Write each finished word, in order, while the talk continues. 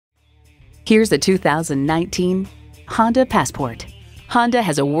Here's a 2019 Honda Passport. Honda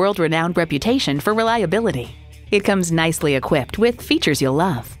has a world-renowned reputation for reliability. It comes nicely equipped with features you'll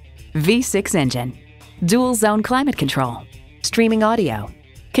love: V6 engine, dual-zone climate control, streaming audio,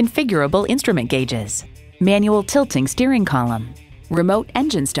 configurable instrument gauges, manual tilting steering column, remote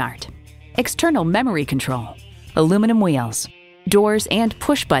engine start, external memory control, aluminum wheels, doors and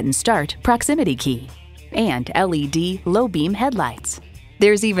push-button start proximity key, and LED low-beam headlights.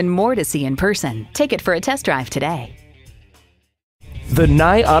 There's even more to see in person. Take it for a test drive today. The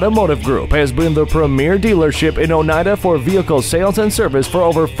Nye Automotive Group has been the premier dealership in Oneida for vehicle sales and service for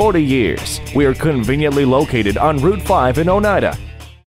over 40 years. We are conveniently located on Route 5 in Oneida.